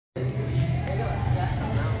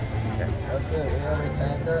That's good. We're over at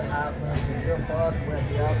Tanger, Outlet, the Drill Park, we're at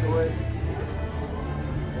the outdoors.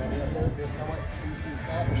 This one, CC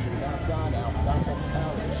Snack Machine, that's gone now. That's on the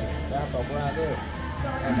power machine. That's all brand new.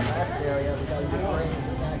 And the last area, we got a new green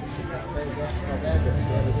snack machine. That's very national vendors. We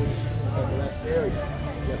have a new machine for the rest area.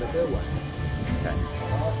 We have a new one. Okay.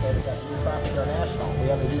 And also, we got New Cross International. We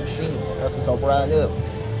have a new machine. This is all brand new.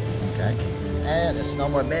 Okay. And there's no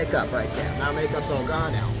more makeup right there. Now makeup's all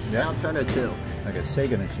gone now. Yeah. Now turn it to. Like a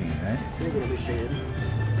Sega machine, right? Sega machine.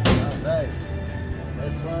 Alright.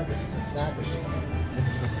 This is a snack machine. This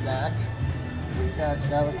is a snack. We got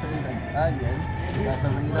sour cream and onion. We got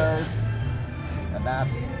Doritos. And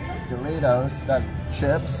that's Doritos. That's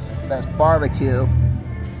chips. That's barbecue.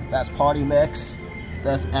 That's party mix.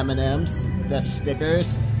 That's M&M's. That's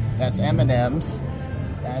stickers. That's M&M's.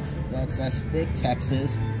 That's Big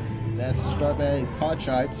Texas. That's strawberry pot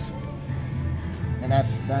charts. And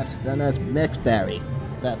that's mixed berry.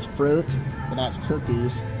 That's fruit. And that's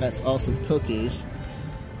cookies. That's also cookies.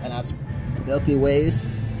 And that's Milky Ways.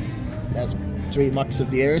 That's 3 Mucks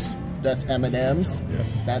of Years. That's M&M's. Yep.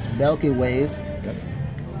 That's Milky Ways. Yep.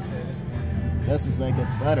 This is like a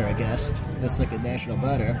butter, I guess. This is like a national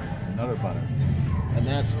butter. Another butter. And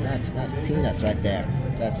that's peanuts right there.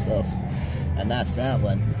 That's those. And that's that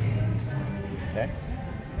one. Okay.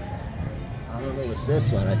 I don't know what's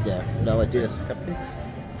this one right there. No idea. Cupcakes?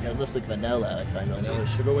 Yeah, it looks like vanilla. I don't know. Vanilla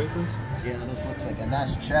sugar wafers? Yeah, this looks like, and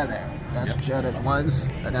that's cheddar. That's Yep. cheddar ones,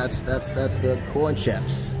 and that's the corn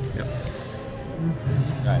chips. Yep.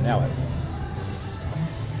 All right, now what?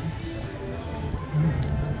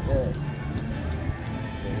 Good.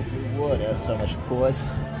 The water, so much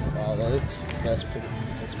course. All right. Let's put it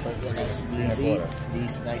nice and easy.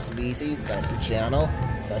 Nice and easy. It's nice and channel.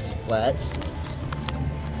 It's nice and flat.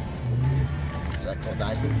 It's like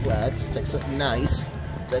nice and flat. Take something nice.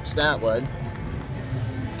 Fix that one.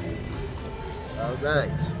 All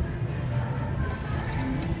right.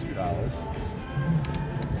 $2.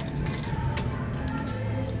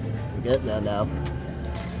 We're getting there now.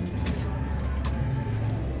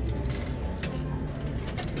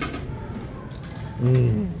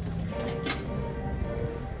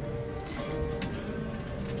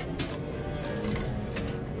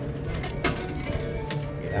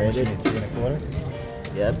 How much you need? 3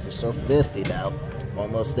 1/4? Yep, just still 50 now.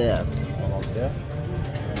 Almost there. Almost there.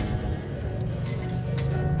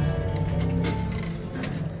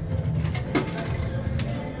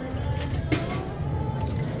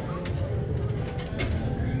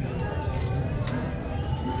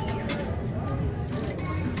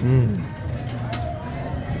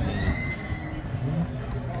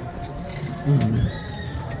 Okay.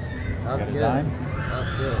 Got a dime?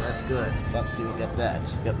 Okay, that's good. Let's see we get that.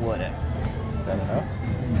 Get water. Is that enough?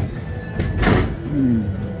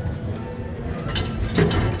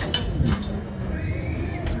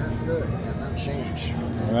 That's good. Yeah, not change.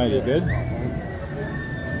 All right, you good?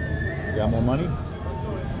 You got more money?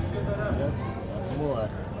 Yep. More.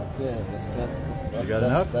 Okay, that's good. You got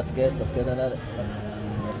enough? That's good. Let's get another. That's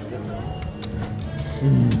good.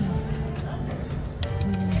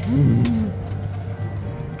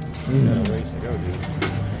 It's got a ways to go, dude.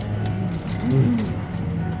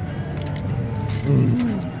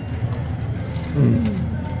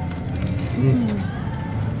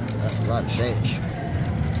 That's a lot of change.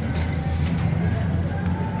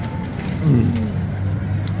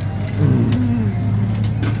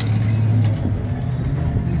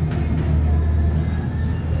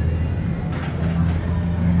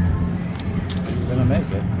 You're gonna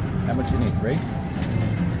make it. How much you need? 3?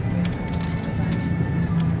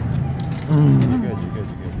 You're good.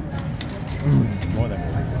 More than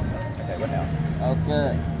 3. Okay, what now?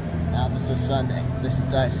 Okay. Now this is Sunday. This is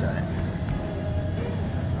Dice Sunday.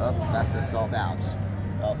 Oh, that's just sold out.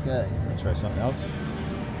 Okay. Try something else.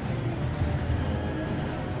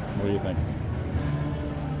 What do you think?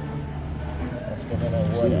 Let's get another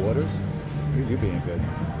 2 water. waters? You being good.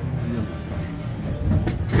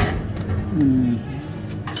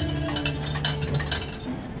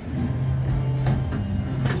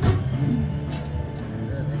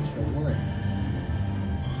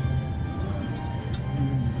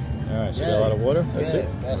 All right, so you got a lot of water? That's it?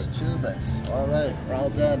 That's 2 bits. All right, we're all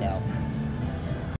done now.